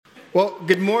Well,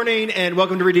 good morning and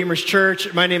welcome to Redeemer's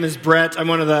Church. My name is Brett. I'm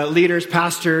one of the leaders,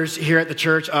 pastors here at the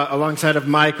church alongside of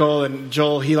Michael and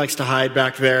Joel. He likes to hide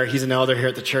back there. He's an elder here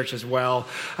at the church as well.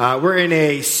 We're in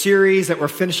a series that we're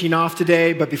finishing off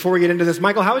today. But before we get into this,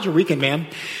 Michael, how was your weekend, man?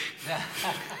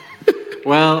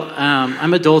 Well,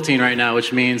 I'm adulting right now,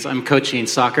 which means I'm coaching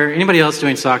soccer. Anybody else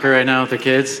doing soccer right now with their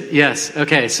kids? Yes.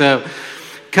 Okay, so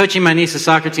coaching my niece's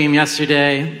soccer team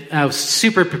yesterday. I was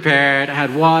super prepared. I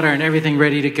had water and everything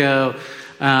ready to go,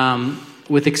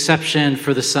 with exception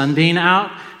for the sun being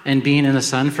out and being in the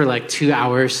sun for like 2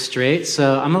 hours straight.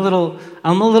 So I'm a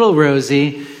little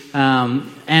rosy,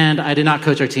 and I did not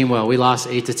coach our team well. We lost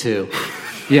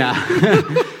 8-2. Yeah.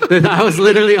 I was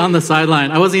literally on the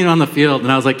sideline. I wasn't even on the field,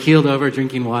 and I was like keeled over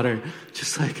drinking water,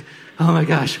 just like, oh my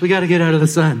gosh, we got to get out of the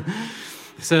sun.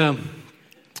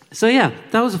 So yeah,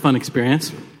 that was a fun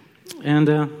experience. And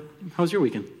how was your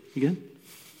weekend? You good?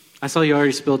 I saw you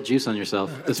already spilled juice on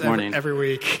yourself this morning. Every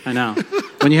week. I know.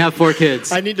 When you have 4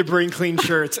 kids. I need to bring clean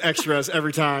shirts, extras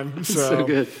every time. So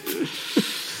good.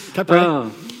 Can I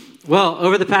pray? Well,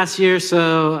 over the past year or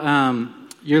so,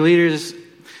 your leaders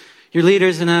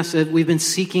and us, we've been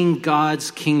seeking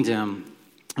God's kingdom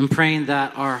and praying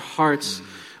that our hearts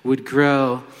would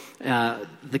grow,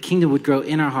 the kingdom would grow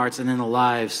in our hearts and in the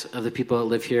lives of the people that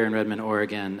live here in Redmond,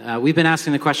 Oregon. We've been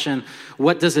asking the question,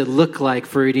 what does it look like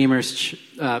for Redeemer's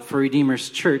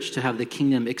Church to have the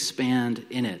kingdom expand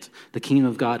in it? The kingdom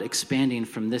of God expanding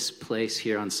from this place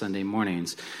here on Sunday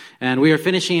mornings. And we are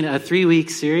finishing a 3-week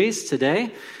series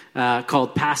today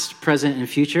called Past, Present, and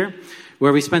Future,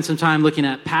 where we spend some time looking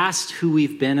at past, who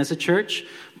we've been as a church,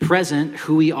 present,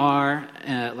 who we are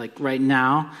like right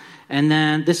now, and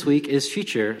then this week is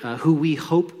future, who we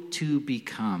hope to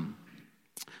become.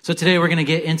 So today we're going to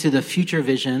get into the future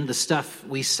vision, the stuff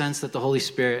we sense that the Holy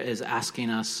Spirit is asking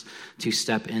us to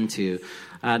step into.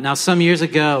 Now, some years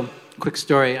ago, quick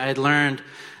story, I had learned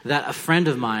that a friend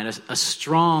of mine, a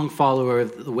strong follower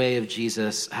of the way of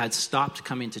Jesus, had stopped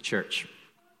coming to church.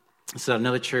 So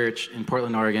another church in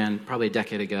Portland, Oregon, probably a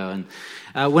decade ago.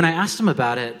 And when I asked him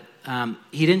about it,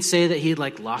 he didn't say that he'd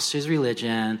lost his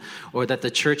religion or that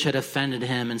the church had offended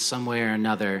him in some way or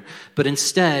another. But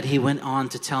instead, he went on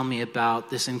to tell me about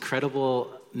this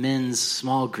incredible men's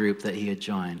small group that he had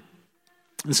joined.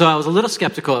 And so I was a little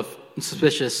skeptical and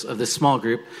suspicious of this small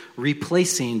group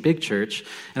replacing big church.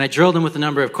 And I drilled him with a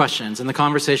number of questions. And the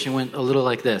conversation went a little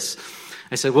like this.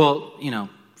 I said, well,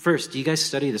 first, do you guys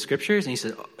study the scriptures? And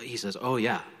he says, oh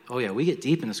yeah, we get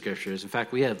deep in the scriptures. In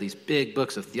fact, we have these big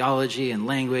books of theology and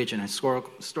language and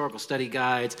historical study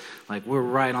guides. We're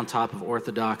right on top of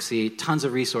orthodoxy, tons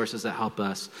of resources that help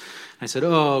us. And I said,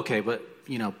 oh, okay, but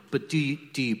do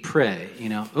you pray?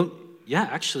 Oh, yeah,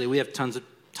 actually, we have tons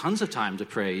of time to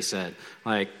pray, he said.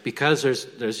 Because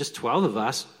there's just 12 of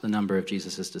us, the number of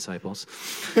Jesus' disciples.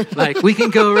 We can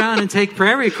go around and take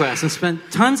prayer requests and spend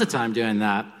tons of time doing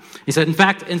that. He said, in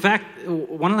fact,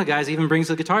 one of the guys even brings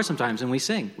the guitar sometimes and we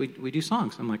sing. We do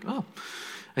songs. I'm like, oh.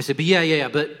 I said, but yeah.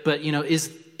 But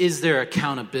is there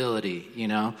accountability,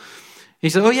 He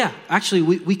said, oh yeah, actually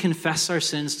we confess our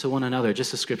sins to one another,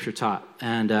 just as scripture taught.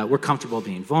 And we're comfortable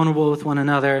being vulnerable with one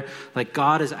another.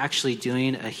 God is actually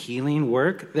doing a healing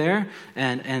work there.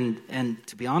 And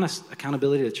to be honest,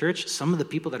 accountability to the church, some of the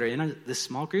people that are in this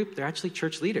small group, they're actually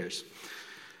church leaders.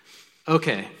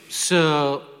 Okay,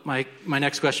 so my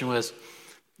next question was,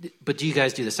 but do you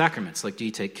guys do the sacraments? Do you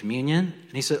take communion?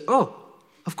 And he said, oh,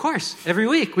 of course, every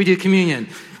week we do communion.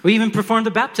 We even performed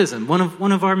a baptism.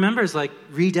 One of our members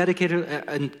rededicated,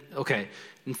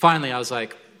 and finally I was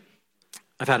like,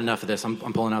 I've had enough of this. I'm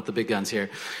pulling out the big guns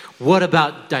here. What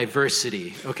about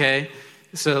diversity? Okay.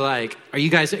 So are you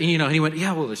guys, and he went,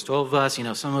 yeah, well, there's 12 of us,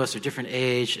 some of us are different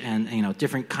age and,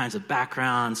 different kinds of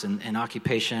backgrounds and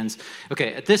occupations.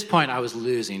 Okay, at this point, I was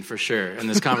losing for sure in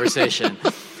this conversation.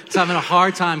 So having a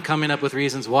hard time coming up with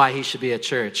reasons why he should be at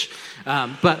church.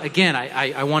 But again,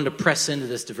 I wanted to press into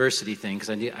this diversity thing because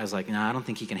I was like, no, I don't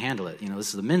think he can handle it. This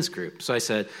is a men's group. So I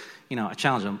said, I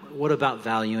challenged him, what about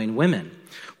valuing women?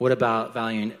 What about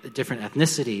valuing different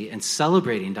ethnicity and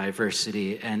celebrating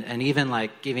diversity and even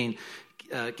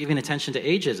giving attention to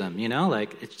ageism,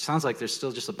 it sounds like there's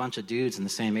still just a bunch of dudes in the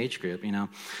same age group, And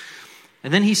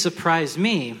then he surprised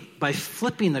me by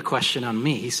flipping the question on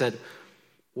me. He said,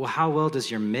 well, how well does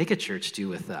your megachurch do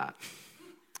with that?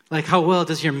 How well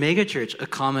does your megachurch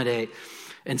accommodate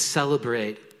and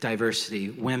celebrate diversity,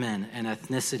 women and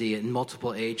ethnicity in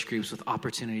multiple age groups with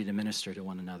opportunity to minister to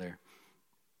one another?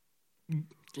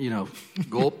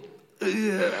 Gulp.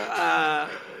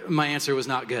 My answer was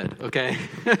not good, okay?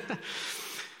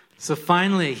 So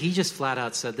finally, he just flat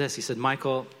out said this. He said,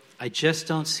 Michael, I just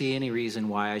don't see any reason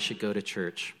why I should go to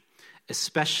church.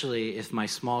 especially if my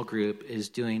small group is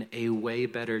doing a way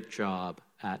better job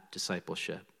at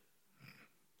discipleship?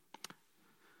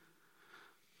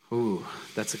 Ooh,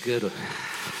 that's a good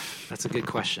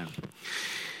question.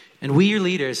 And we, your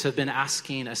leaders, have been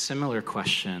asking a similar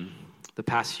question the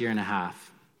past year and a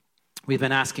half. We've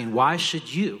been asking, why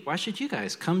should you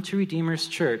guys come to Redeemer's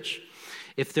Church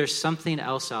if there's something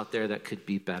else out there that could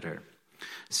be better?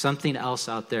 Something else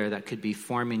out there that could be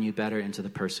forming you better into the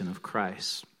person of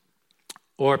Christ?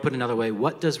 Or put another way,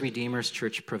 what does Redeemer's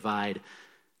Church provide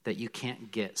that you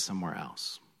can't get somewhere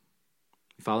else?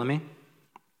 You follow me?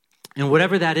 And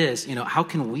whatever that is, how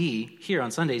can we here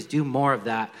on Sundays do more of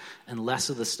that and less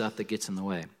of the stuff that gets in the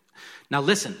way? Now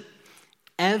listen,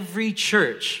 every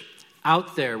church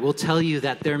out there will tell you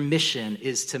that their mission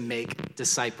is to make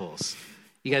disciples.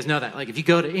 You guys know that. Like if you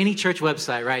go to any church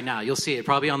website right now, you'll see it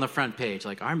probably on the front page.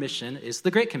 Like our mission is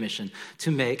the Great Commission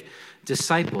to make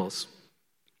disciples.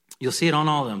 You'll see it on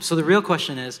all of them. So the real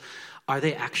question is, are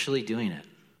they actually doing it?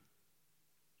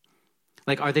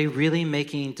 Like, are they really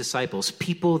making disciples,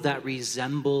 people that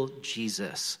resemble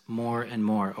Jesus more and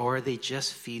more? Or are they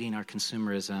just feeding our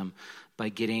consumerism by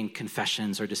getting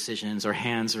confessions or decisions or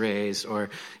hands raised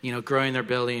or, growing their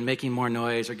building, making more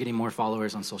noise or getting more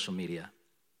followers on social media?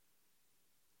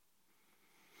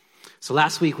 So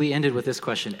last week we ended with this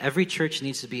question. Every church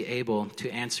needs to be able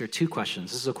to answer two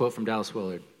questions. This is a quote from Dallas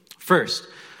Willard. First,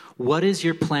 what is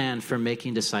your plan for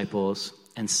making disciples?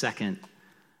 And second,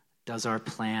 does our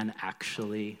plan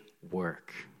actually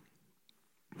work?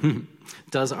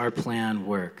 Does our plan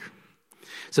work?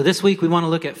 So this week we want to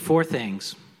look at four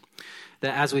things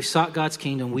that as we sought God's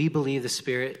kingdom, we believe the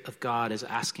Spirit of God is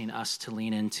asking us to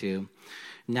lean into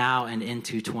now and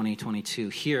into 2022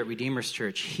 here at Redeemer's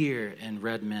Church, here in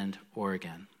Redmond,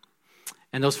 Oregon.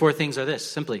 And those four things are this,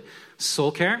 simply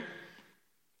soul care,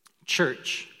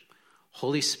 church,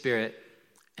 Holy Spirit,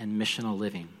 and missional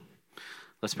living.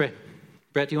 Let's pray.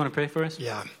 Brett, do you want to pray for us?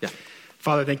 Yeah.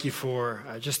 Father, thank you for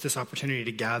just this opportunity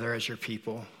to gather as your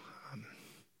people.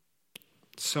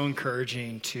 It's so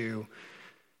encouraging to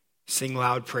sing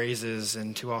loud praises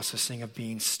and to also sing of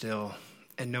being still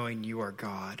and knowing you are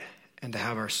God, and to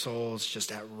have our souls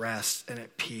just at rest and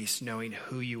at peace, knowing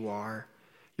who you are,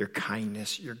 your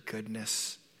kindness, your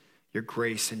goodness, your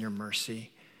grace, and your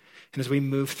mercy. And as we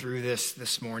move through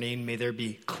this morning, may there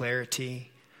be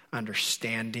clarity,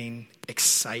 understanding,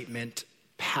 excitement,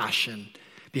 passion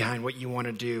behind what you want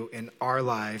to do in our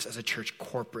lives as a church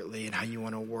corporately and how you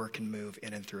want to work and move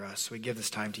in and through us. So we give this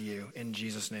time to you in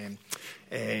Jesus' name.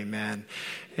 Amen.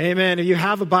 Amen. If you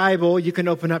have a Bible, you can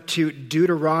open up to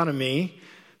Deuteronomy.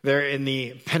 There in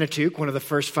the Pentateuch, one of the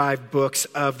first 5 books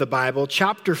of the Bible.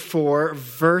 Chapter 4,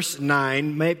 verse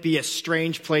 9 might be a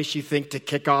strange place, you think, to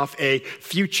kick off a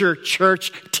future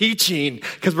church teaching,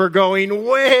 because we're going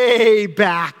way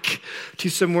back to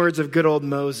some words of good old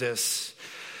Moses.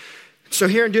 So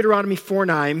here in Deuteronomy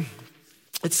 4:9,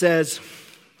 it says,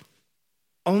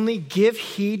 "Only give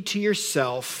heed to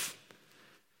yourself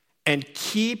and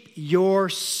keep your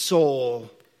soul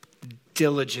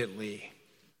diligently,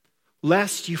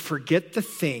 lest you forget the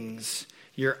things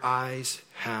your eyes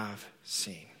have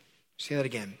seen." Say that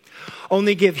again.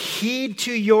 "Only give heed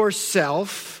to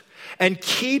yourself and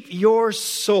keep your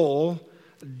soul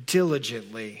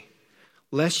diligently,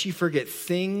 lest you forget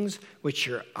things which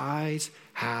your eyes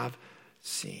have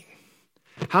seen."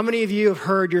 How many of you have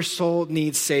heard your soul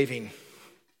needs saving?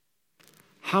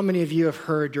 How many of you have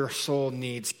heard your soul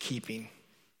needs keeping?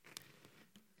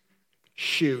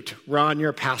 Shoot, Ron,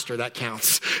 you're a pastor, that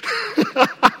counts.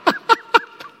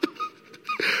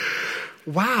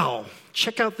 Wow,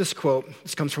 check out this quote.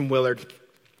 This comes from Willard.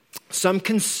 "Some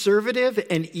conservative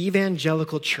and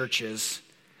evangelical churches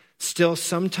still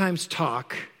sometimes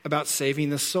talk about saving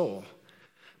the soul,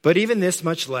 but even this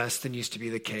much less than used to be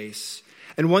the case.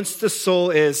 And once the soul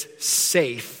is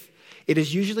safe, it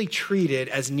is usually treated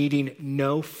as needing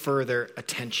no further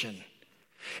attention.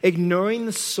 Ignoring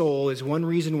the soul is one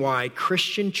reason why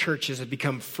Christian churches have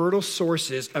become fertile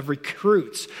sources of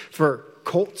recruits for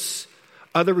cults,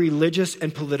 other religious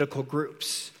and political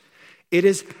groups. It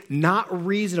is not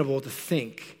reasonable to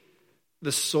think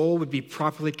the soul would be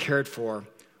properly cared for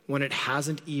when it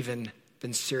hasn't even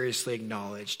been seriously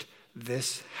acknowledged.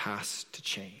 This has to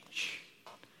change."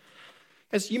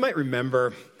 As you might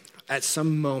remember, at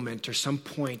some moment or some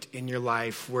point in your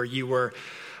life where you were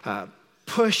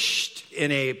pushed in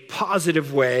a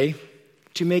positive way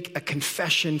to make a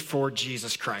confession for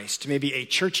Jesus Christ. Maybe a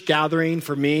church gathering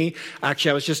for me.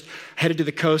 Actually, I was just headed to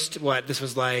the coast, this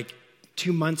was like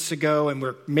 2 months ago, and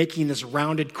we're making this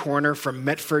rounded corner from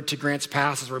Metford to Grants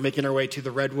Pass as we're making our way to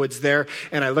the redwoods there.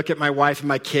 And I look at my wife and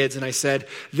my kids and I said,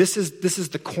 this is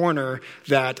the corner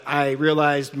that I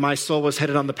realized my soul was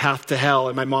headed on the path to hell.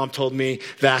 And my mom told me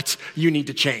that you need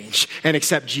to change and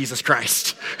accept Jesus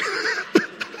Christ.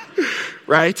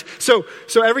 Right? So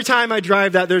every time I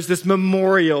drive that, there's this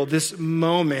memorial, this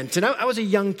moment. And I was a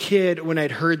young kid when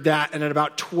I'd heard that, and at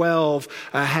about 12,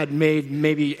 I had made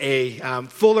maybe a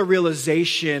fuller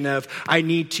realization of I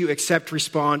need to accept,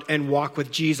 respond, and walk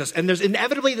with Jesus. And there's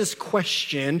inevitably this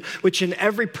question, which in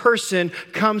every person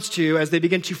comes to as they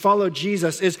begin to follow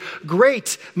Jesus, is,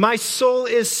 great, my soul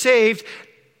is saved.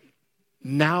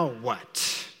 Now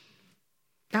what?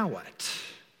 Now what?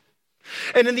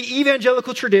 And in the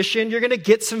evangelical tradition, you're going to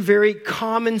get some very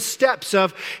common steps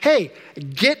of, hey,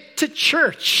 get to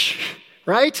church,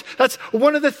 right? That's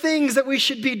one of the things that we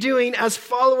should be doing as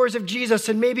followers of Jesus,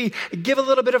 and maybe give a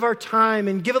little bit of our time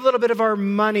and give a little bit of our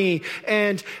money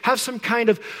and have some kind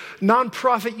of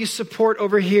nonprofit you support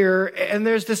over here. And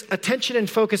there's this attention and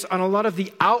focus on a lot of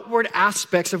the outward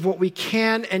aspects of what we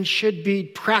can and should be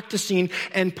practicing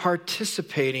and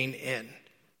participating in.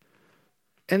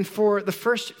 And for the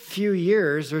first few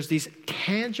years, there's these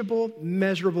tangible,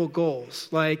 measurable goals.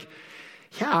 Like,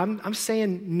 yeah, I'm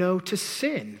saying no to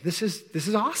sin. This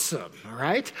is awesome, all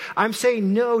right? I'm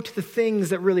saying no to the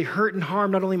things that really hurt and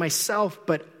harm not only myself,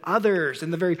 but others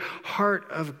in the very heart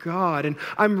of God. And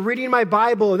I'm reading my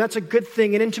Bible, and that's a good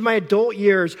thing. And into my adult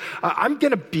years, I'm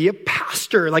going to be a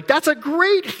pastor. Like, that's a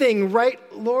great thing, right,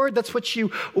 Lord? That's what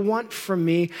you want from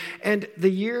me. And the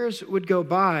years would go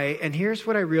by, and here's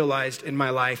what I realized in my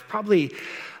life, probably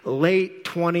late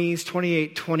 20s,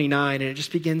 28, 29, and it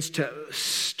just begins to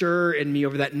stir in me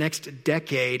over that next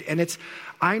decade. And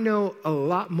I know a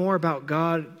lot more about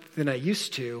God than I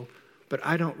used to, but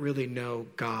I don't really know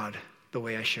God the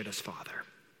way I should as Father.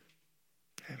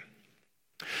 Okay.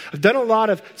 I've done a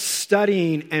lot of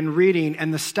studying and reading,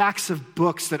 and the stacks of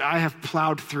books that I have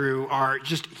plowed through are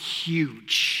just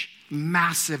huge.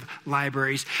 Massive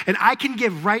libraries. And I can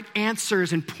give right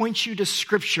answers and point you to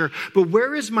Scripture, but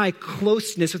where is my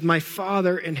closeness with my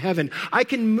Father in heaven? I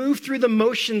can move through the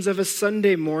motions of a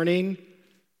Sunday morning.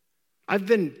 I've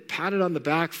been patted on the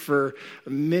back for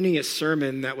many a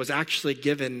sermon that was actually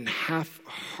given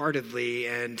half-heartedly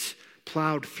and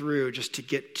plowed through just to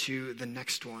get to the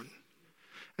next one.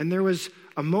 And there was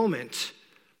a moment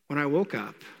when I woke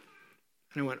up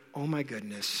and I went, oh my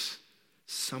goodness,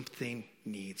 something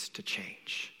needs to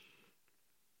change.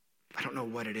 I don't know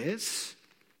what it is.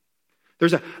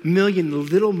 There's a million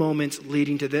little moments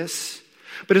leading to this.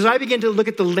 But as I began to look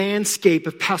at the landscape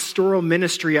of pastoral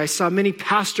ministry, I saw many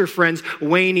pastor friends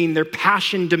waning, their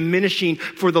passion diminishing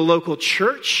for the local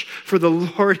church, for the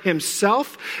Lord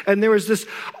himself. And there was this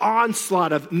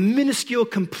onslaught of minuscule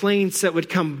complaints that would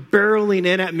come barreling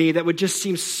in at me that would just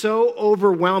seem so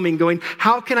overwhelming, going,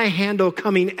 how can I handle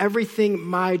coming everything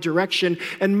my direction?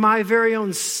 And my very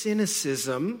own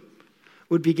cynicism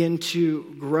would begin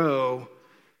to grow.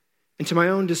 And to my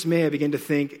own dismay, I began to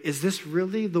think, is this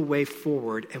really the way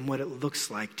forward and what it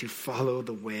looks like to follow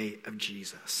the way of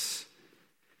Jesus?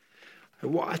 I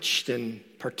watched and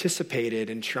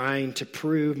participated in trying to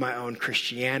prove my own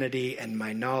Christianity and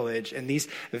my knowledge, and these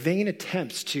vain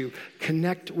attempts to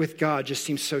connect with God just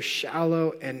seemed so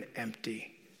shallow and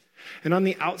empty. And on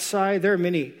the outside, there are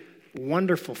many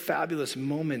wonderful, fabulous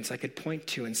moments I could point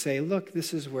to and say, look,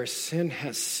 this is where sin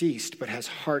has ceased, but has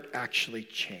heart actually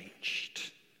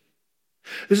changed.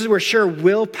 This is where sure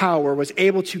willpower was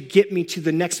able to get me to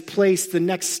the next place, the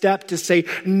next step to say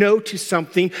no to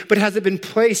something, but has it been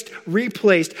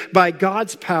replaced by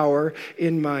God's power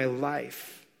in my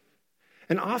life?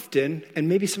 And often, and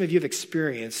maybe some of you have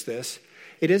experienced this,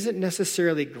 it isn't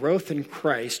necessarily growth in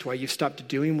Christ why you've stopped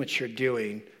doing what you're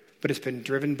doing, but it's been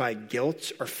driven by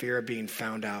guilt or fear of being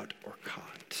found out or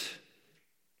caught.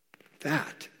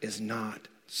 That is not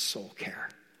soul care.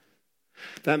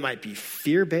 That might be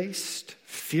fear-based,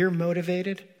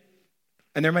 fear-motivated.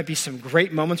 And there might be some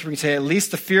great moments where we can say, at least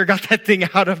the fear got that thing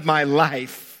out of my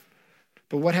life.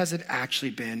 But what has it actually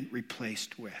been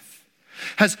replaced with?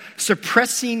 Has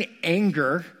suppressing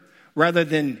anger rather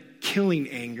than killing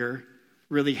anger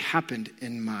really happened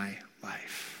in my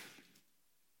life?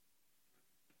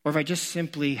 Or have I just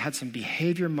simply had some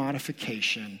behavior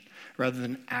modification rather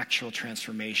than actual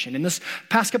transformation? In this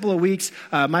past couple of weeks,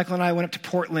 Michael and I went up to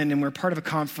Portland, and we were part of a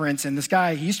conference, and this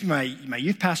guy, he used to be my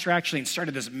youth pastor actually, and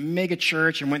started this mega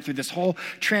church and went through this whole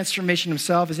transformation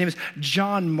himself. His name is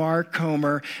John Mark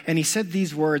Comer, and he said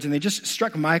these words, and they just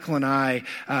struck Michael and I,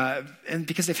 and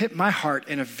because they've hit my heart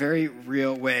in a very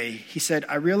real way. He said,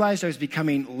 I realized I was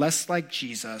becoming less like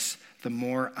Jesus the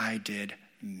more I did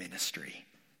ministry.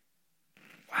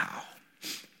 Wow.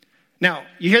 Now,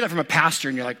 you hear that from a pastor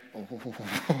and you're like,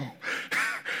 oh.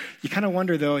 You kind of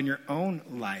wonder, though, in your own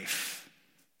life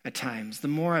at times, the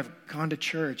more I've gone to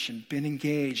church and been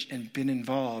engaged and been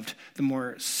involved, the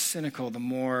more cynical, the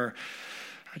more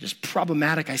just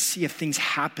problematic I see of things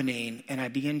happening, and I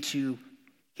begin to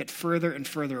get further and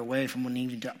further away from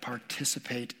needing to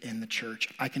participate in the church.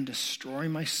 I can destroy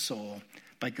my soul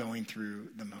by going through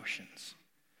the motions.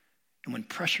 And when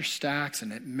pressure stacks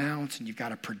and it mounts and you've got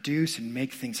to produce and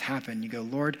make things happen, you go,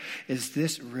 Lord, is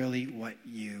this really what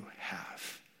you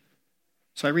have?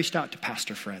 So I reached out to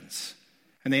pastor friends,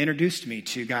 and they introduced me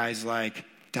to guys like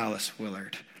Dallas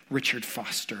Willard, Richard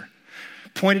Foster,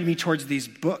 pointed me towards these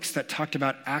books that talked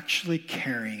about actually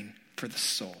caring for the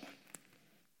soul.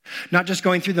 Not just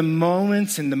going through the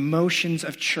moments and the motions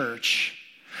of church,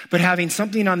 but having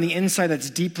something on the inside that's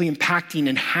deeply impacting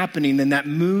and happening, and that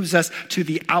moves us to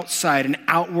the outside and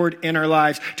outward in our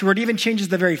lives, to where it even changes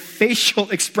the very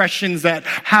facial expressions that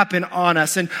happen on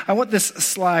us. And I want this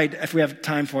slide, if we have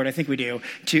time for it, I think we do,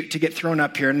 to get thrown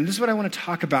up here. And this is what I want to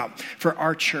talk about for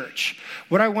our church.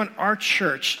 What I want our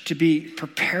church to be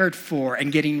prepared for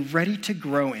and getting ready to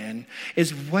grow in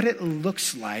is what it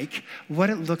looks like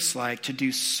to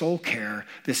do soul care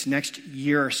this next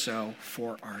year or so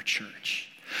for our church.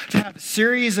 To have a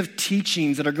series of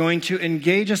teachings that are going to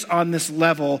engage us on this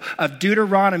level of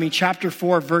Deuteronomy chapter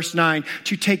 4, verse 9,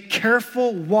 to take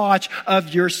careful watch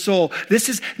of your soul. This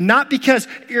is not because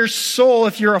your soul,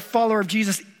 if you're a follower of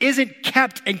Jesus, isn't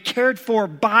kept and cared for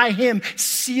by him,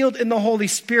 sealed in the Holy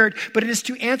Spirit, but it is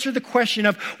to answer the question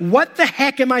of, what the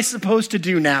heck am I supposed to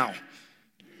do now?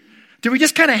 Do we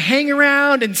just kind of hang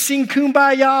around and sing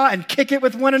Kumbaya and kick it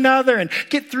with one another and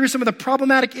get through some of the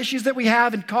problematic issues that we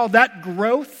have and call that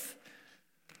growth?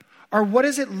 Or what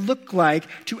does it look like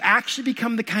to actually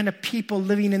become the kind of people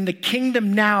living in the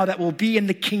kingdom now that will be in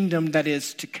the kingdom that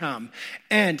is to come?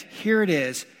 And here it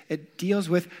is. It deals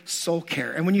with soul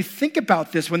care. And when you think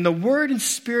about this, when the word and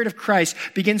spirit of Christ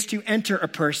begins to enter a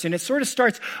person, it sort of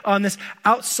starts on this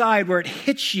outside where it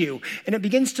hits you, and it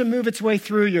begins to move its way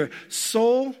through your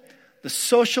soul, the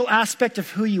social aspect of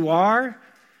who you are,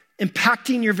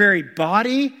 impacting your very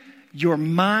body, your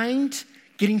mind,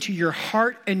 getting to your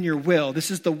heart and your will.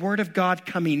 This is the word of God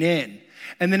coming in.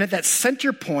 And then at that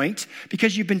center point,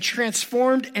 because you've been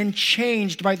transformed and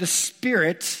changed by the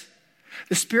Spirit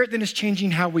then is changing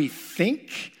how we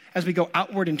think as we go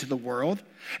outward into the world.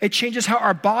 It changes how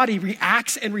our body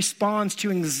reacts and responds to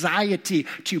anxiety,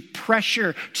 to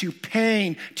pressure, to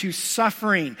pain, to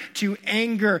suffering, to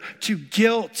anger, to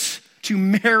guilt, to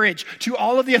marriage, to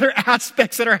all of the other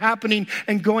aspects that are happening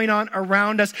and going on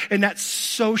around us in that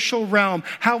social realm,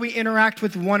 how we interact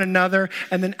with one another,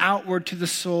 and then outward to the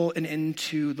soul and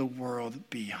into the world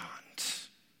beyond.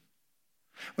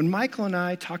 When Michael and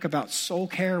I talk about soul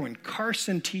care, when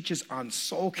Carson teaches on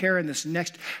soul care in this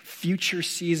next future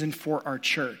season for our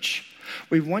church,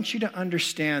 we want you to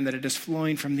understand that it is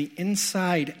flowing from the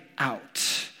inside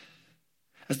out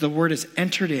as the word is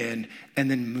entered in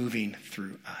and then moving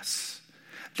through us.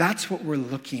 That's what we're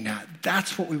looking at.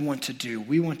 That's what we want to do.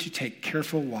 We want to take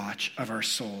careful watch of our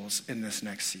souls in this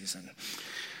next season.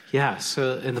 Yeah,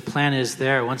 and the plan is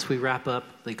there. Once we wrap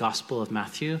up the Gospel of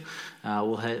Matthew,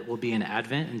 we'll be in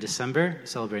Advent in December,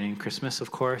 celebrating Christmas,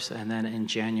 of course, and then in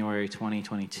January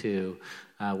 2022,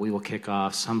 we will kick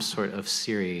off some sort of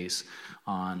series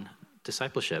on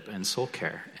discipleship and soul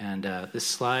care. And this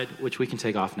slide, which we can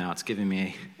take off now, it's giving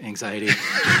me anxiety,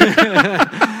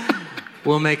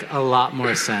 will make a lot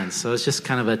more sense. So it's just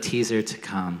kind of a teaser to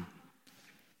come.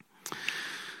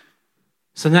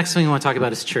 So the next thing I want to talk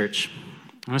about is church.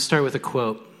 I'm going to start with a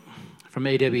quote from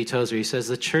A.W. Tozer. He says,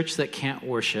 "The church that can't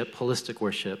worship, holistic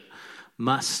worship,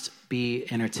 must be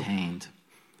entertained.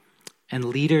 And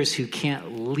leaders who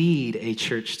can't lead a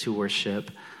church to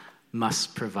worship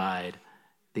must provide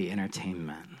the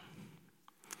entertainment."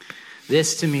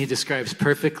 This, to me, describes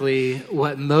perfectly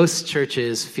what most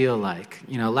churches feel like.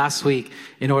 You know, last week,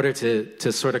 in order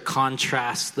to sort of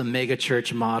contrast the mega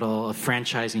church model of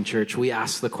franchising church, we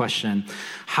asked the question,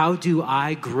 how do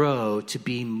I grow to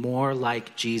be more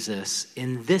like Jesus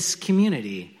in this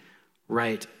community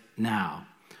right now?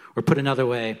 Or put another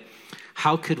way,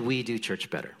 how could we do church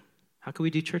better? How could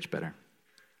we do church better?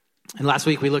 And last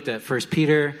week, we looked at 1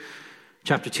 Peter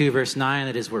Chapter 2, verse 9,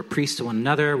 that is, we're priests to one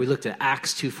another. We looked at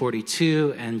Acts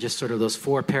 2:42 and just sort of those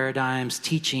four paradigms: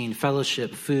 teaching,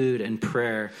 fellowship, food, and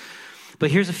prayer.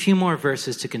 But here's a few more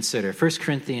verses to consider. 1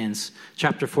 Corinthians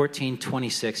chapter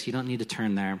 14:26. You don't need to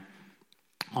turn there.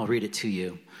 I'll read it to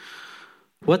you.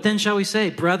 "What then shall we say,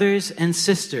 brothers and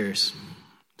sisters?"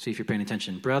 See if you're paying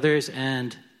attention. Brothers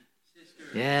and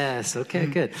sisters. Yes, okay,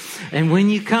 good. And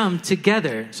when you come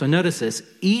together, so notice this,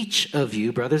 each of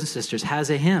you, brothers and sisters,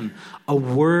 has a hymn, a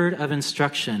word of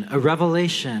instruction, a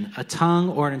revelation, a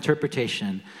tongue, or an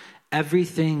interpretation.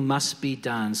 Everything must be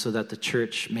done so that the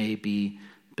church may be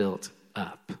built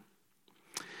up.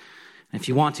 If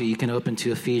you want to, you can open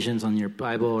to Ephesians on your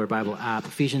Bible or Bible app.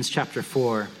 Ephesians chapter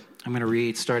 4. I'm going to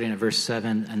read starting at verse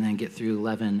 7 and then get through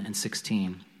 11 and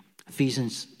 16.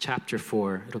 Ephesians chapter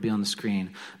 4. It'll be on the screen.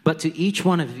 But to each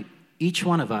one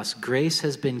of us, grace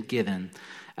has been given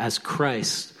as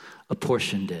Christ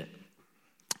apportioned it.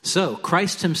 So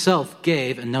Christ himself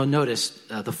gave, and now notice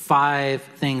the 5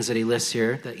 things that he lists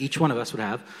here that each one of us would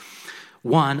have.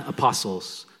 1,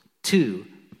 apostles. 2,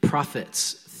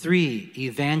 prophets. 3,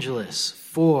 evangelists.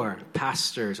 4,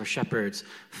 pastors or shepherds.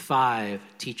 5,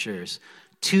 teachers.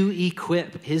 To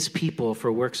equip his people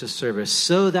for works of service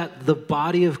so that the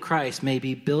body of Christ may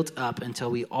be built up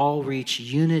until we all reach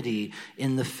unity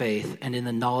in the faith and in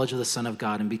the knowledge of the Son of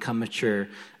God and become mature,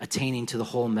 attaining to the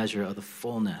whole measure of the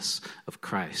fullness of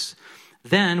Christ.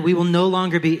 Then we will no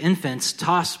longer be infants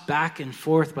tossed back and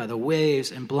forth by the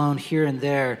waves and blown here and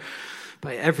there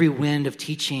by every wind of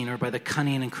teaching or by the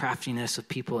cunning and craftiness of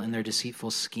people in their deceitful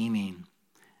scheming.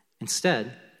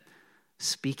 Instead,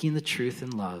 speaking the truth in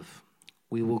love,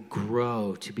 we will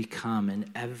grow to become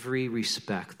in every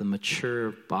respect the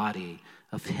mature body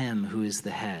of him who is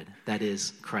the head, that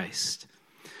is Christ.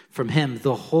 From him,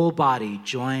 the whole body,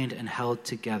 joined and held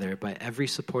together by every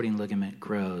supporting ligament,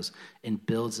 grows and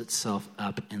builds itself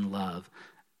up in love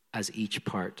as each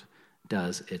part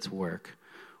does its work.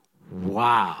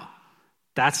 Wow.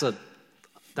 That's a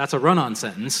run-on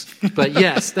sentence, but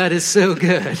yes, that is so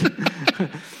good.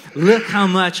 Look how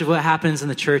much of what happens in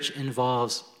the church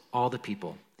involves all the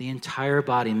people, the entire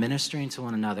body ministering to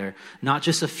one another, not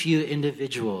just a few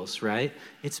individuals, right?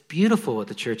 It's beautiful what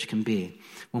the church can be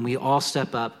when we all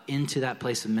step up into that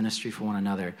place of ministry for one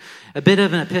another. A bit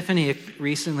of an epiphany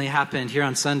recently happened here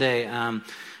on Sunday. I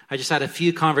just had a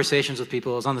few conversations with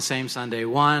people. It was on the same Sunday.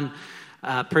 One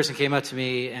person came up to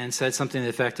me and said something to the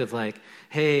effect of like,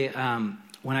 hey,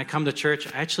 when I come to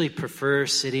church, I actually prefer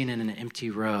sitting in an empty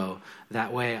row.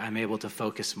 That way I'm able to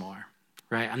focus more,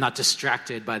 right? I'm not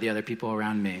distracted by the other people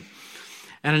around me.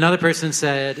 And another person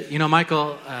said,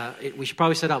 Michael, we should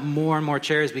probably set up more and more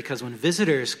chairs because when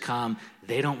visitors come,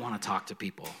 they don't want to talk to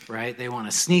people, right? They want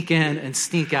to sneak in and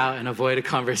sneak out and avoid a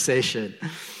conversation.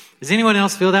 Does anyone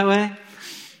else feel that way?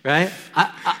 Right?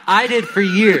 I did for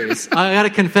years. I got to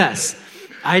confess.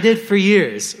 I did for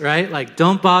years, right? Like,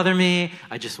 don't bother me.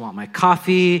 I just want my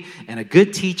coffee and a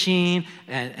good teaching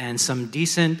and some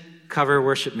decent cover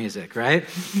worship music, right?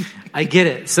 I get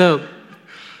it. So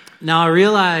now I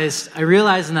realized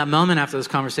in that moment after those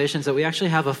conversations that we actually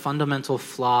have a fundamental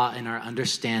flaw in our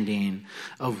understanding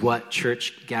of what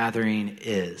church gathering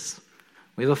is.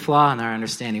 We have a flaw in our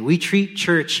understanding. We treat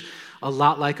church a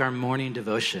lot like our morning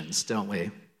devotions, don't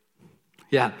we?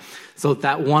 Yeah. So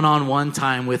that one-on-one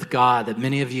time with God that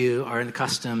many of you are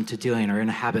accustomed to doing or in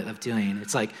a habit of doing.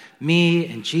 It's like me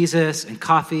and Jesus and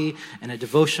coffee and a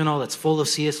devotional that's full of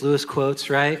C.S. Lewis quotes,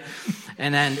 right?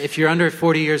 And then if you're under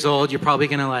 40 years old, you're probably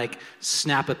going to like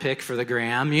snap a pic for the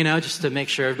gram, just to make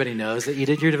sure everybody knows that you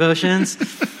did your devotions,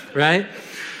 right?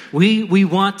 We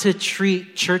want to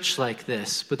treat church like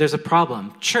this, but there's a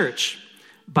problem. Church,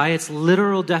 by its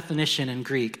literal definition in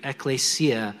Greek,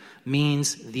 ekklesia,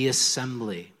 means the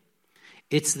assembly.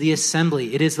 It's the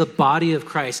assembly. It is the body of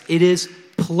Christ. It is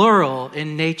plural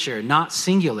in nature, not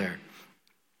singular.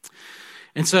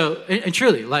 And so, and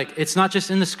truly, like, it's not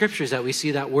just in the scriptures that we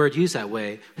see that word used that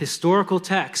way. Historical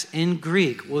texts in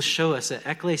Greek will show us that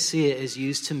ekklesia is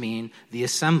used to mean the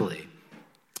assembly.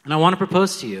 And I want to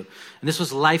propose to you, and this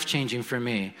was life-changing for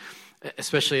me,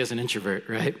 especially as an introvert,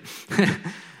 right?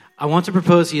 I want to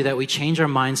propose to you that we change our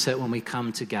mindset when we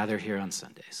come to gather here on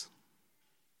Sundays.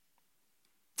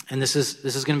 And this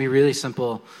is going to be really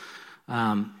simple.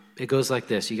 It goes like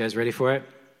this. You guys ready for it?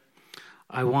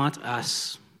 I want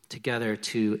us together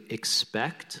to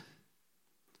expect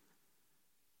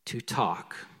to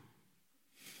talk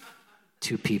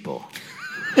to people.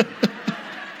 I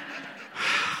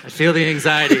feel the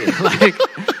anxiety.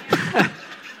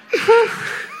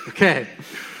 Okay.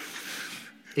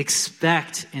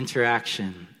 Expect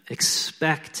interaction.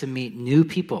 Expect to meet new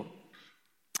people.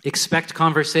 Expect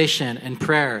conversation and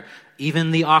prayer,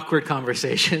 even the awkward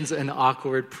conversations and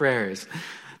awkward prayers.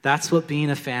 That's what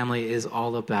being a family is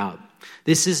all about.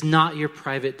 This is not your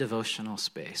private devotional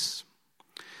space.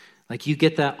 Like, you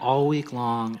get that all week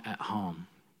long at home.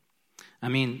 I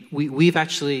mean, we've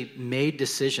actually made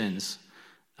decisions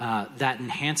that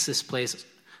enhance this place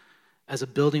as a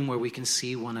building where we can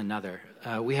see one another.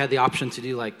 We had the option to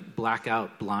do like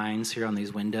blackout blinds here on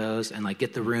these windows and like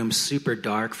get the room super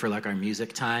dark for like our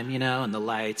music time, and the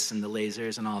lights and the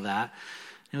lasers and all that.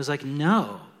 And it was like,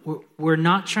 no, we're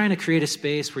not trying to create a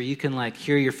space where you can like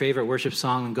hear your favorite worship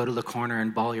song and go to the corner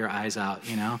and bawl your eyes out,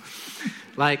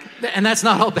 Like, and that's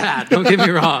not all bad, don't get me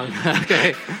wrong,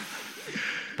 okay?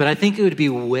 But I think it would be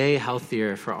way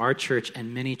healthier for our church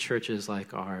and many churches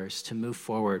like ours to move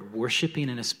forward worshiping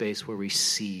in a space where we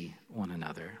see one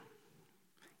another.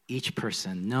 Each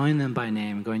person, knowing them by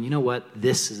name and going, you know what?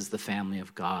 This is the family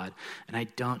of God, and I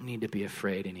don't need to be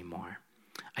afraid anymore.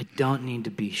 I don't need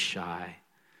to be shy.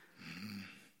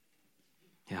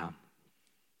 Yeah.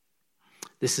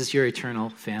 This is your eternal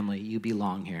family. You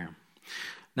belong here.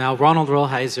 Now, Ronald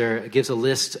Rolheiser gives a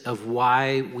list of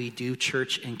why we do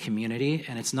church and community,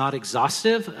 and it's not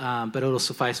exhaustive, but it'll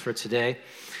suffice for today.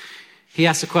 He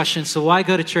asks the question, so why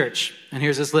go to church? And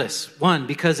here's his list. 1,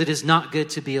 because it is not good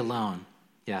to be alone.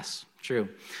 Yes, true.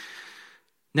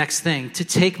 Next thing, to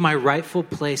take my rightful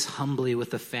place humbly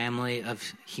with the family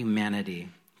of humanity,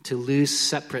 to lose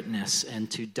separateness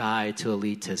and to die to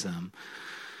elitism.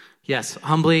 Yes,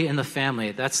 humbly in the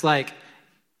family. That's like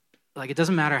it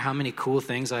doesn't matter how many cool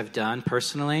things I've done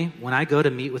personally. When I go to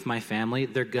meet with my family,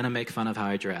 they're going to make fun of how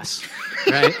I dress,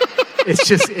 right?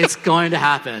 It's going to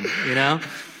happen,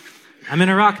 I'm in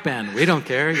a rock band. We don't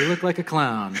care. You look like a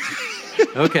clown.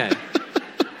 Okay.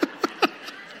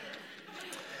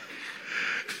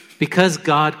 Because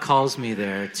God calls me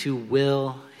there to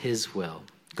will his will.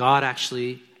 God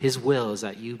actually, his will is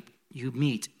that you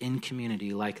meet in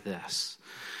community like this.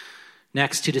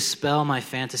 Next, to dispel my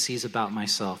fantasies about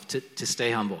myself, to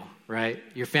stay humble, right?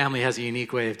 Your family has a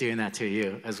unique way of doing that to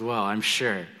you as well, I'm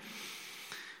sure.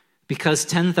 Because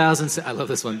 10,000, I love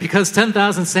this one, because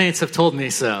 10,000 saints have told me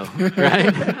so,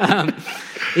 right?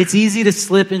 It's easy to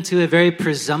slip into a very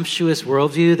presumptuous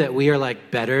worldview that we are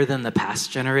like better than the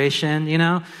past generation,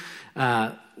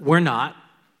 We're not.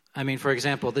 I mean, for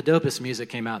example, the dopest music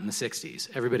came out in the 60s.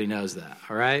 Everybody knows that,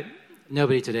 all right?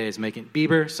 Nobody today is making,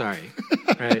 Bieber, sorry,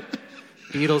 right?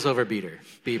 Beatles over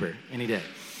Bieber, any day.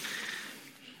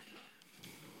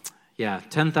 Yeah,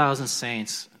 10,000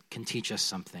 saints can teach us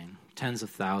something, tens of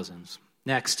thousands.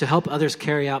 Next, to help others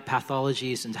carry out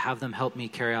pathologies and to have them help me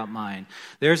carry out mine.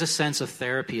 There's a sense of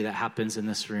therapy that happens in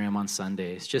this room on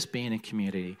Sundays, just being in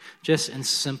community, just in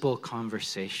simple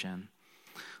conversation.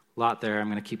 A lot there, I'm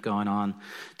going to keep going on.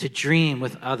 To dream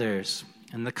with others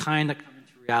and the kind that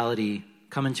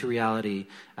come into reality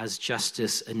as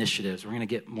justice initiatives. We're going to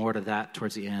get more to that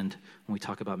towards the end when we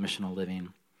talk about missional living.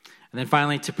 And then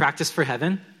finally, to practice for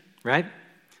heaven, right?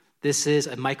 This is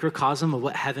a microcosm of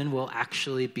what heaven will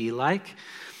actually be like.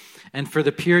 And for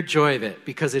the pure joy of it,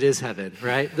 because it is heaven,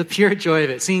 right? The pure joy of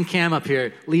it. Seeing Cam up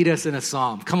here lead us in a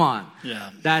psalm. Come on. Yeah.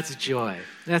 That's joy.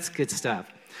 That's good stuff.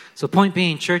 So point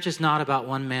being, church is not about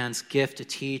one man's gift to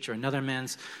teach or another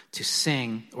man's to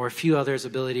sing or a few others'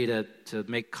 ability to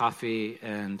make coffee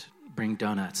and bring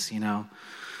donuts,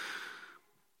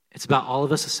 It's about all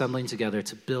of us assembling together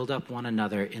to build up one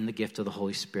another in the gift of the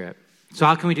Holy Spirit. So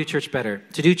how can we do church better?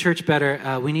 To do church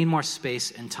better, we need more space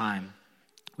and time.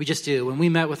 We just do. When we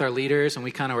met with our leaders and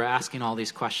we kind of were asking all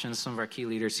these questions, some of our key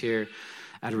leaders here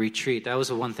at a retreat, that was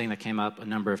the one thing that came up a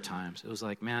number of times. It was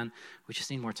like, man, we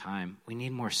just need more time. We need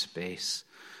more space.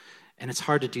 And it's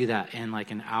hard to do that in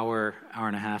like an hour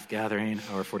and a half gathering,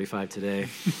 hour 45 today,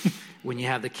 when you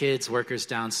have the kids, workers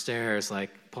downstairs,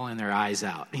 like pulling their eyes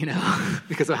out,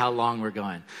 because of how long we're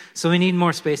going. So we need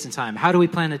more space and time. How do we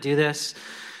plan to do this?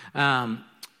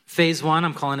 Phase 1,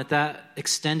 I'm calling it that,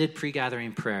 extended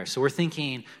pre-gathering prayer. So we're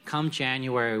thinking, come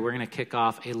January, we're going to kick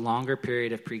off a longer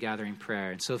period of pre-gathering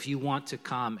prayer. And so if you want to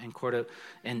come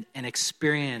and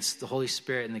experience the Holy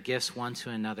Spirit and the gifts one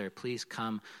to another, please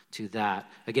come to that.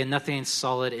 Again, nothing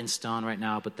solid in stone right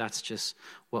now, but that's just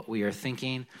what we are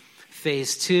thinking.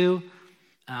 Phase 2,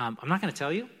 I'm not going to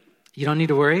tell you. You don't need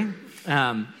to worry.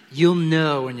 You'll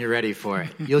know when you're ready for it.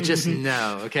 You'll just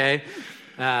know, okay?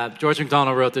 George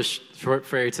MacDonald wrote this short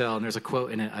fairy tale, and there's a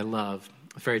quote in it I love,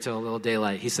 a fairy tale, A Little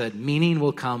Daylight. He said, meaning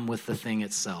will come with the thing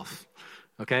itself,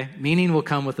 okay? Meaning will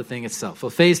come with the thing itself.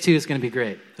 Well, phase 2 is going to be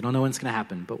great. I don't know when it's going to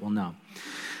happen, but we'll know.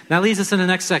 That leads us in the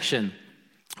next section,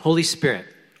 Holy Spirit.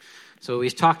 So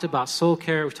we've talked about soul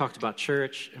care, we've talked about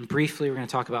church, and briefly we're going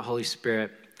to talk about Holy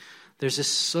Spirit. There's this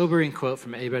sobering quote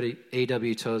from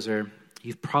A.W. Tozer.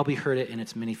 You've probably heard it in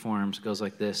its many forms. It goes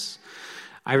like this.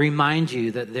 I remind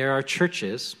you that there are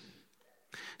churches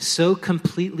so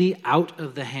completely out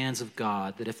of the hands of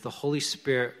God that if the Holy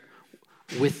Spirit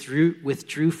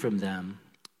withdrew from them,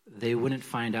 they wouldn't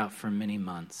find out for many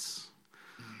months.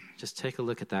 Just take a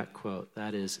look at that quote.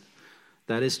 That is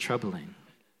that is troubling.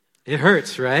 It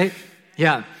hurts, right?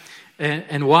 Yeah.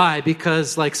 And why?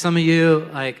 Because like some of you,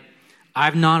 like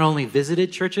I've not only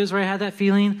visited churches where I had that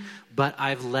feeling, but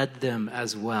I've led them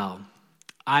as well.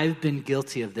 I've been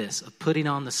guilty of this, of putting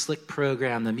on the slick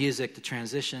program, the music, the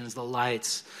transitions, the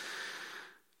lights,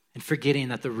 and forgetting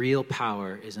that the real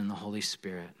power is in the Holy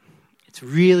Spirit. It's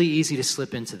really easy to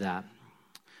slip into that,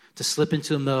 to slip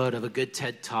into a mode of a good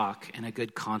TED Talk and a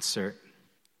good concert.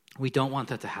 We don't want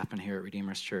that to happen here at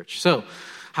Redeemer's Church. So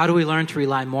how do we learn to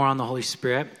rely more on the Holy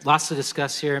Spirit? Lots to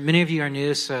discuss here. Many of you are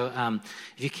new, so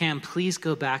if you can, please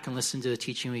go back and listen to the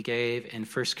teaching we gave in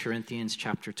 1 Corinthians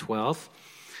chapter 12.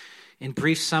 In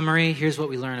brief summary, here's what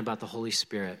we learn about the Holy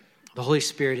Spirit. The Holy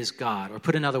Spirit is God, or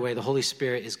put another way, the Holy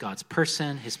Spirit is God's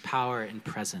person, his power, and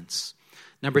presence.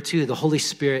 Number 2, the Holy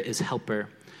Spirit is helper.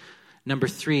 Number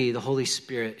 3, the Holy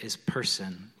Spirit is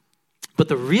person. But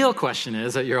the real question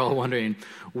is that you're all wondering,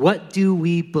 what do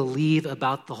we believe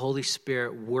about the Holy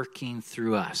Spirit working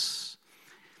through us?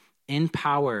 In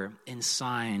power, in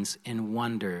signs, in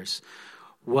wonders.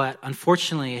 What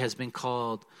unfortunately has been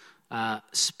called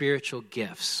spiritual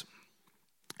gifts.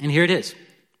 And here it is.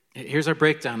 Here's our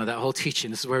breakdown of that whole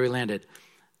teaching. This is where we landed.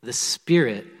 The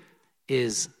Spirit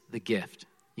is the gift.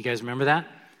 You guys remember that?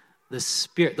 The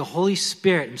Spirit, the Holy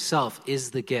Spirit himself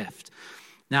is the gift.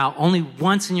 Now, only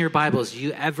once in your Bibles do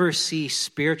you ever see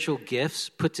spiritual gifts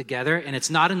put together, and it's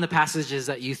not in the passages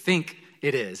that you think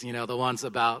it is, you know, the ones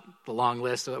about the long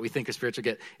list of what we think are spiritual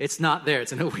gifts. It's not there.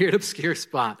 It's in a weird, obscure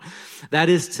spot. That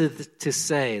is to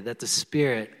say that the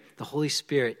Spirit, the Holy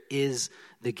Spirit, is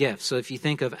the gift. So if you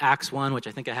think of Acts 1, which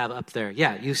I think I have up there,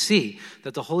 you see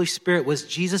that the Holy Spirit was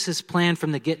Jesus' plan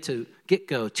from the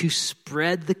get-go to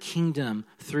spread the kingdom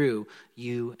through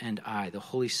you and I. The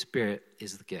Holy Spirit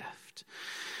is the gift.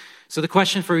 So the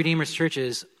question for Redeemer's Church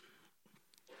is,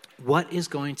 what is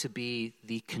going to be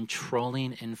the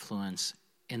controlling influence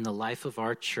in the life of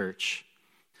our church,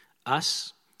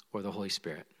 us or the Holy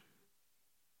Spirit?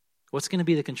 What's going to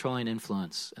be the controlling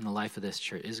influence in the life of this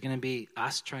church? Is it going to be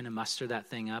us trying to muster that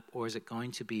thing up, or is it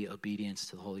going to be obedience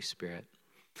to the Holy Spirit?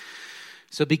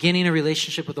 So beginning a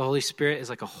relationship with the Holy Spirit is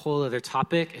like a whole other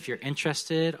topic. If you're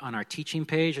interested, on our teaching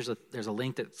page, there's a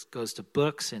link that goes to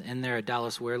books, and in there a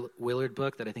Dallas Willard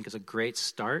book that I think is a great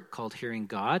start called Hearing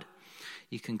God.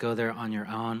 You can go there on your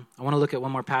own. I want to look at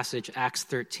one more passage, Acts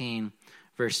 13,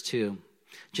 verse 2,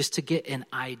 just to get an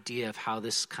idea of how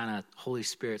this kind of Holy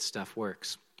Spirit stuff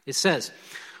works. It says,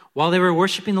 while they were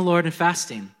worshiping the Lord and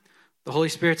fasting, the Holy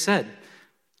Spirit said,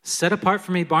 "Set apart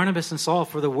for me Barnabas and Saul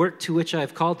for the work to which I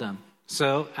have called them."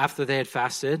 So after they had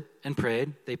fasted and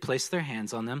prayed, they placed their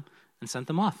hands on them and sent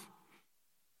them off.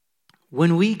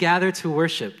 When we gather to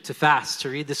worship, to fast, to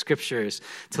read the scriptures,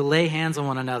 to lay hands on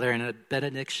one another in a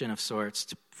benediction of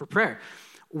sorts, for prayer,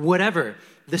 whatever,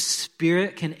 the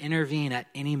Spirit can intervene at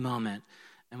any moment,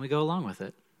 and we go along with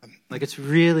it. Like, it's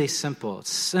really simple.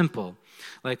 It's simple.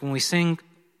 Like when we sing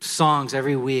songs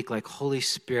every week, like, Holy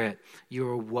Spirit, you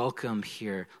are welcome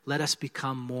here. Let us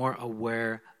become more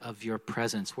aware of your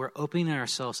presence. We're opening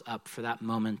ourselves up for that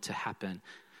moment to happen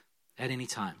at any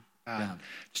time.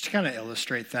 Just to kind of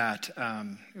illustrate that,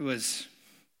 it was,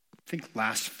 I think,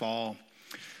 last fall,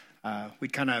 we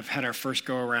kind of had our first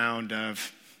go around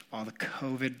of all the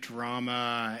COVID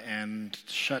drama and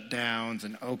shutdowns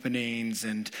and openings,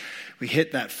 and we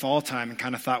hit that fall time and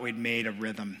kind of thought we'd made a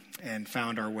rhythm and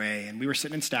found our way. And we were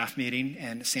sitting in staff meeting,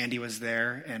 and Sandy was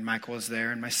there, and Michael was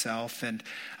there, and myself, and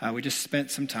we just spent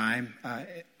some time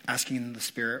asking the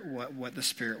Spirit what the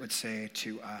Spirit would say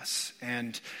to us.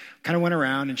 And kind of went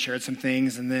around and shared some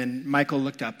things, and then Michael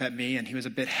looked up at me, and he was a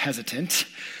bit hesitant.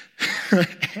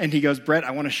 And he goes, "Brett,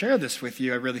 I want to share this with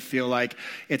you. I really feel like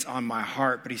it's on my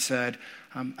heart." But he said,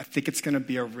 "I think it's going to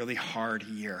be a really hard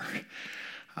year.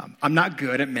 I'm not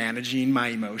good at managing my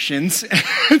emotions."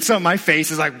 So my face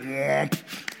is like, whomp.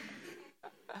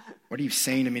 "What are you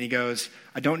saying to me?" And he goes,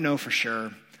 "I don't know for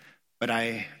sure, but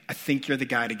I think you're the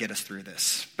guy to get us through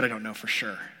this, but I don't know for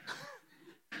sure."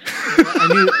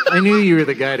 I knew you were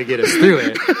the guy to get us through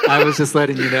it. I was just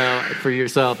letting you know for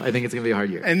yourself, I think it's going to be a hard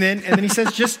year. And then he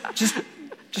says, just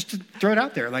to throw it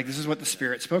out there, like, this is what the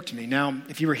Spirit spoke to me. Now,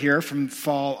 if you were here from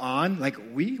fall on, like,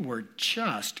 we were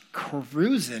just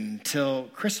cruising till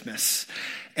Christmas,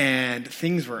 and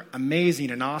things were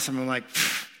amazing and awesome. I'm like,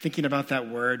 thinking about that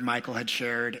word Michael had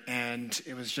shared, and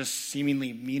it was just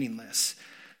seemingly meaningless.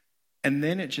 And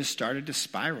then it just started to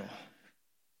spiral.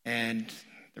 And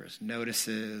there was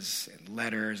notices and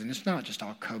letters, and it's not just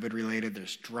all COVID related.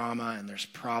 There's drama, and there's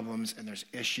problems, and there's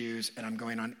issues, and I'm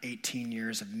going on 18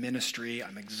 years of ministry.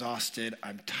 I'm exhausted.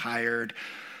 I'm tired.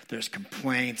 There's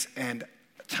complaints, and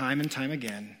time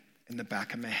again, in the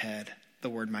back of my head, the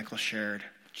word Michael shared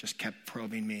just kept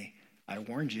probing me. I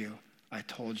warned you. I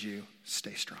told you,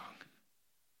 stay strong.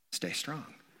 Stay strong.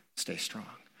 Stay strong.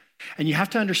 And you have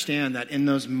to understand that in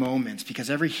those moments, because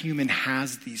every human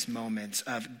has these moments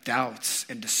of doubts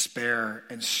and despair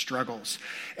and struggles.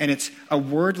 And it's a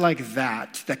word like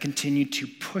that that continued to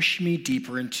push me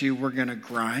deeper into we're going to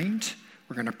grind,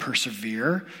 we're going to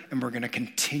persevere, and we're going to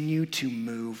continue to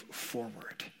move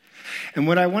forward. And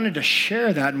what I wanted to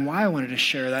share that and why I wanted to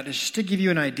share that is just to give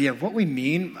you an idea of what we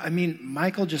mean. I mean,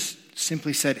 Michael just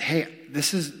simply said, hey,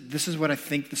 this is what I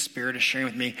think the Spirit is sharing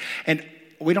with me. And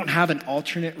we don't have an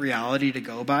alternate reality to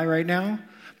go by right now,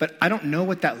 but I don't know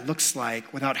what that looks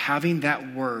like without having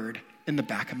that word in the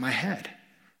back of my head,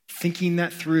 thinking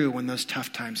that through when those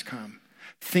tough times come,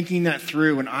 thinking that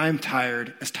through when I'm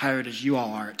tired as you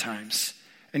all are at times,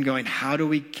 and going, how do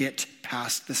we get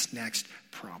past this next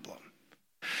problem?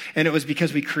 And it was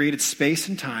because we created space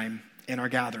and time in our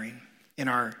gathering, in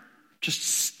our just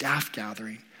staff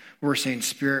gathering, where we're saying,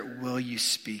 Spirit, will you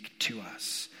speak to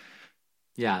us?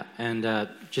 Yeah, and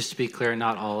just to be clear,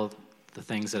 not all the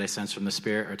things that I sense from the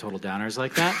Spirit are total downers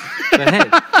like that. But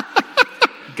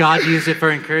hey, God used it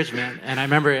for encouragement. And I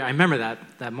remember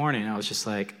that morning, I was just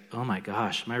like, oh my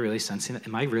gosh, am I really sensing that?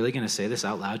 Am I really going to say this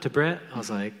out loud to Brett? I was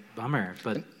like, bummer.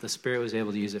 But the Spirit was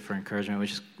able to use it for encouragement,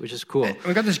 which is cool.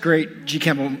 We got this great G.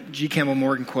 Campbell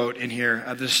Morgan quote in here,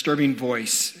 the disturbing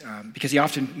voice, because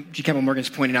G. Campbell Morgan's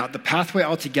pointing out the pathway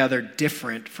altogether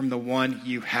different from the one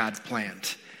you had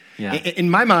planned. Yeah. In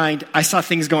my mind, I saw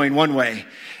things going one way,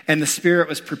 and the Spirit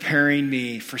was preparing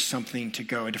me for something to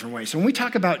go a different way. So when we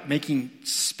talk about making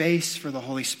space for the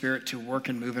Holy Spirit to work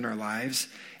and move in our lives,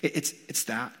 it's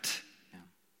that. Yeah.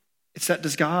 It's that,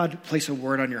 does God place a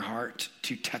word on your heart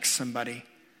to text somebody,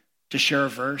 to share a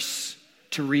verse,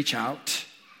 to reach out?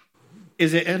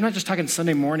 Is it, I'm not just talking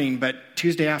Sunday morning, but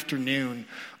Tuesday afternoon?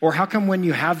 Or how come when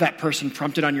you have that person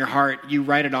prompted on your heart, you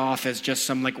write it off as just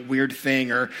some like weird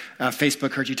thing, or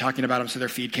Facebook heard you talking about them, so their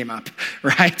feed came up,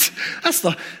 right? That's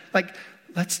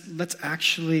let's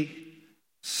actually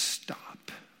stop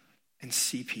and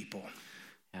see people.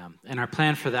 Yeah, and our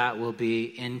plan for that will be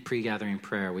in pre-gathering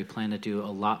prayer. We plan to do a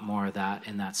lot more of that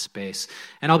in that space.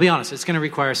 And I'll be honest, it's going to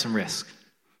require some risk.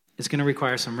 It's going to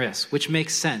require some risk, which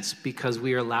makes sense because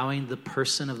we are allowing the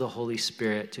person of the Holy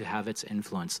Spirit to have its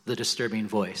influence, the disturbing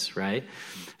voice, right?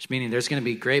 Which meaning there's going to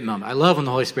be great moments. I love when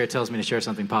the Holy Spirit tells me to share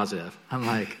something positive. I'm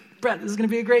like, Brett, this is going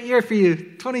to be a great year for you,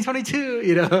 2022,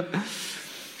 you know?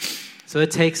 So it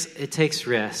takes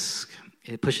risk.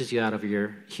 It pushes you out of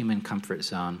your human comfort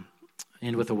zone.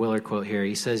 And with a Willard quote here,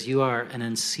 he says, you are an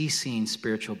unceasing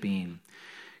spiritual being,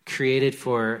 created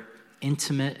for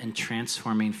intimate and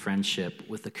transforming friendship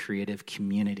with a creative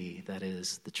community that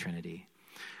is the Trinity.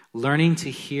 Learning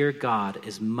to hear God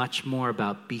is much more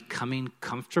about becoming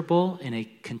comfortable in a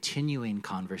continuing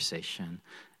conversation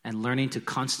and learning to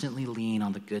constantly lean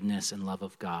on the goodness and love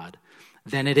of God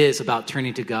than it is about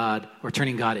turning to God or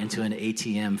turning God into an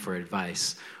ATM for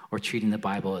advice or treating the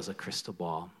Bible as a crystal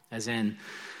ball. As in,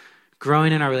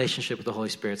 growing in our relationship with the Holy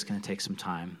Spirit is going to take some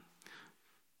time.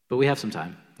 But we have some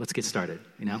time. Let's get started,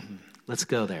 you know? Mm-hmm. Let's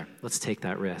go there. Let's take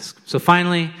that risk. So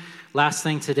finally, last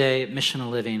thing today, missional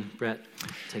living. Brett,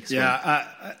 take us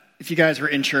away. If you guys were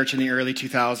in church in the early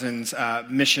 2000s,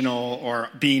 missional or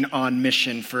being on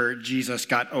mission for Jesus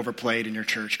got overplayed in your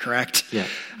church, correct? Yeah.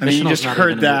 I mean, you just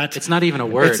heard that. It's not even a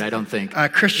word, I don't think.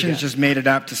 Christians just made it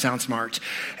up to sound smart.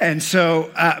 And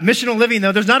so missional living,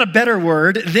 though, there's not a better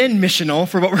word than missional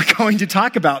for what we're going to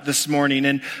talk about this morning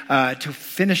and to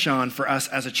finish on for us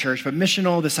as a church. But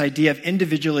missional, this idea of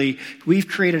individually, we've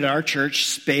created our church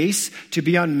space to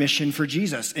be on mission for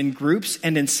Jesus in groups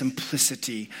and in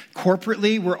simplicity.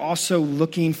 Corporately, we're also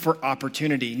looking for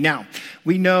opportunity. Now,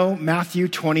 we know Matthew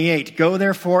 28, go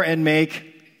therefore and make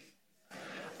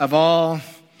of all.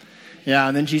 Yeah,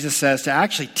 and then Jesus says to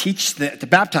actually to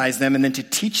baptize them and then to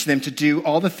teach them to do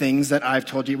all the things that I've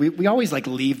told you. We always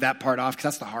leave that part off because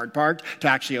that's the hard part, to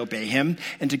actually obey him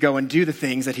and to go and do the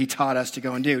things that he taught us to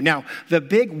go and do. Now, the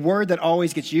big word that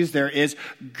always gets used there is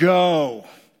go.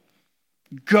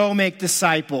 Go make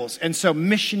disciples. And so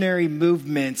missionary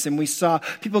movements, and we saw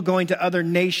people going to other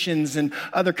nations and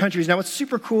other countries. Now, what's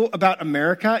super cool about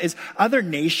America is other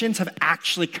nations have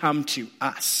actually come to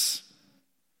us.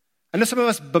 I know some of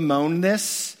us bemoan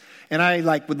this, and I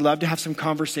would love to have some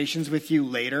conversations with you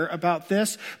later about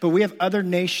this, but we have other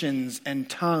nations and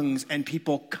tongues and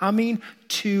people coming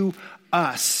to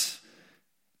us.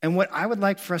 And what I would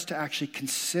like for us to actually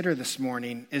consider this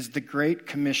morning is the Great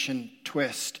Commission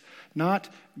twist. Not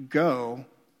go,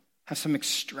 have some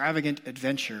extravagant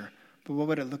adventure, but what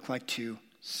would it look like to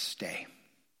stay?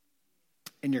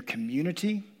 In your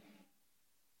community,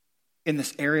 in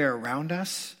this area around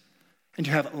us and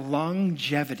to have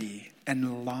longevity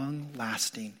and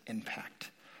long-lasting impact.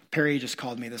 Perry just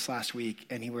called me this last week,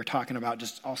 and we were talking about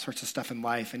just all sorts of stuff in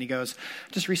life. And he goes,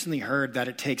 just recently heard that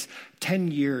it takes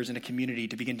 10 years in a community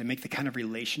to begin to make the kind of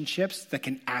relationships that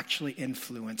can actually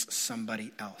influence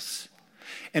somebody else.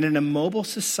 And in a mobile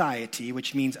society,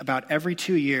 which means about every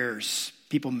 2 years,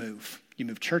 people move. You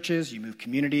move churches, you move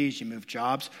communities, you move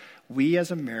jobs. We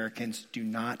as Americans do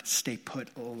not stay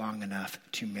put long enough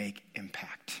to make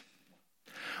impact.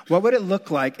 What would it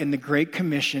look like in the Great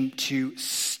Commission to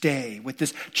stay with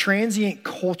this transient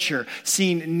culture,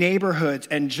 seeing neighborhoods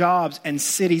and jobs and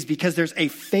cities because there's a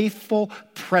faithful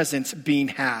presence being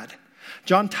had?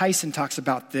 John Tyson talks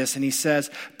about this, and he says,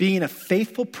 being a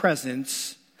faithful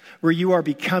presence where you are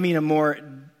becoming a more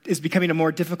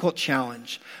difficult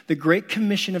challenge. The Great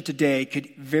Commission of today could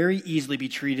very easily be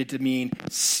treated to mean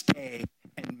stay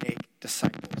and make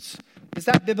disciples. Is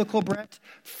that biblical, Brett?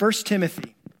 1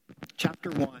 Timothy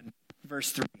chapter 1,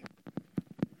 verse 3.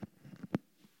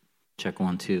 Check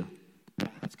 1, 2.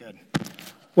 That's good.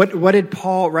 What did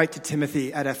Paul write to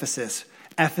Timothy at Ephesus?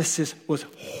 Ephesus was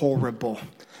horrible.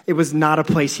 It was not a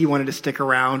place he wanted to stick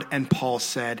around, and Paul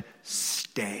said,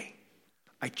 stay.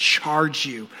 I charge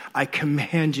you, I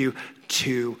command you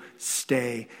to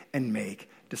stay and make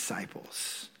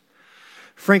disciples.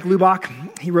 Frank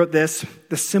Lubach, he wrote this: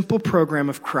 the simple program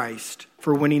of Christ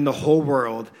for winning the whole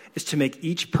world is to make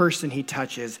each person he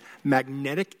touches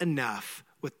magnetic enough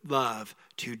with love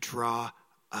to draw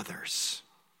others.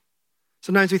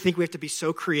 Sometimes we think we have to be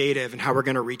so creative in how we're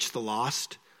going to reach the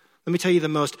lost. Let me tell you the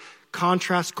most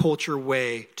contrast culture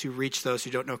way to reach those who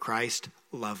don't know Christ: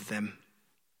 love them.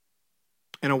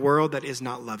 In a world that is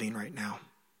not loving right now.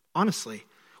 Honestly,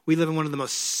 we live in one of the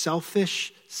most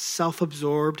selfish,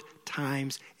 self-absorbed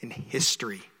times in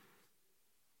history,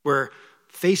 where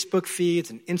Facebook feeds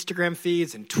and Instagram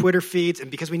feeds and Twitter feeds, and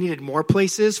because we needed more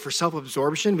places for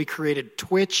self-absorption, we created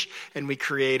Twitch, and we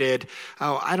created,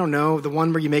 the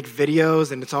one where you make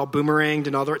videos and it's all boomeranged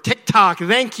and all the TikTok.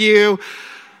 Thank you.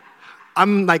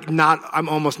 I'm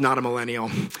almost not a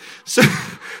millennial.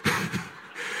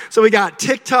 So we got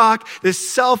TikTok,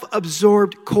 this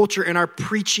self-absorbed culture, and our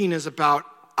preaching is about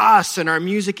us, and our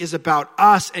music is about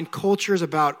us, and culture is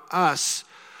about us.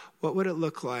 What would it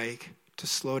look like to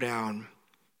slow down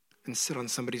and sit on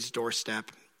somebody's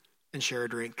doorstep and share a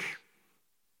drink?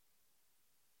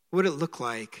 What would it look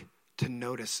like to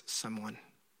notice someone?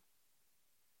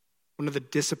 One of the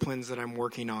disciplines that I'm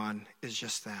working on is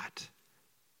just that.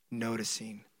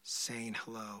 Noticing, saying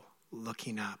hello,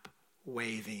 looking up,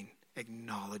 waving,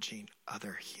 acknowledging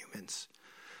other humans.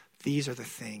 These are the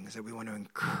things that we want to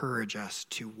encourage us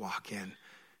to walk in,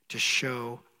 to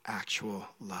show actual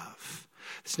love.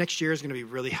 This next year is going to be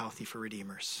really healthy for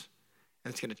Redeemers,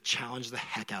 and it's going to challenge the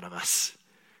heck out of us.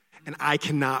 And I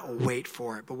cannot wait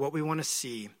for it. But what we want to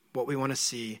see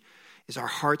is our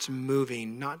hearts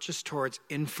moving not just towards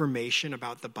information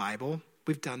about the Bible.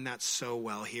 We've done that so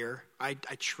well here. I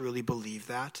truly believe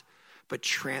that. But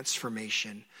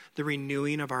transformation, the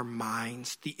renewing of our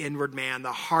minds, the inward man,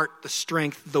 the heart, the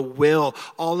strength, the will,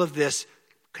 all of this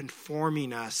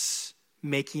conforming us,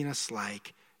 making us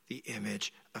like the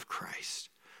image of Christ.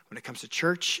 When it comes to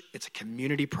church, it's a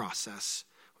community process.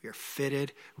 We are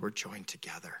fitted, we're joined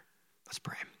together. Let's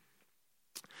pray.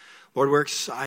 Lord, we're excited.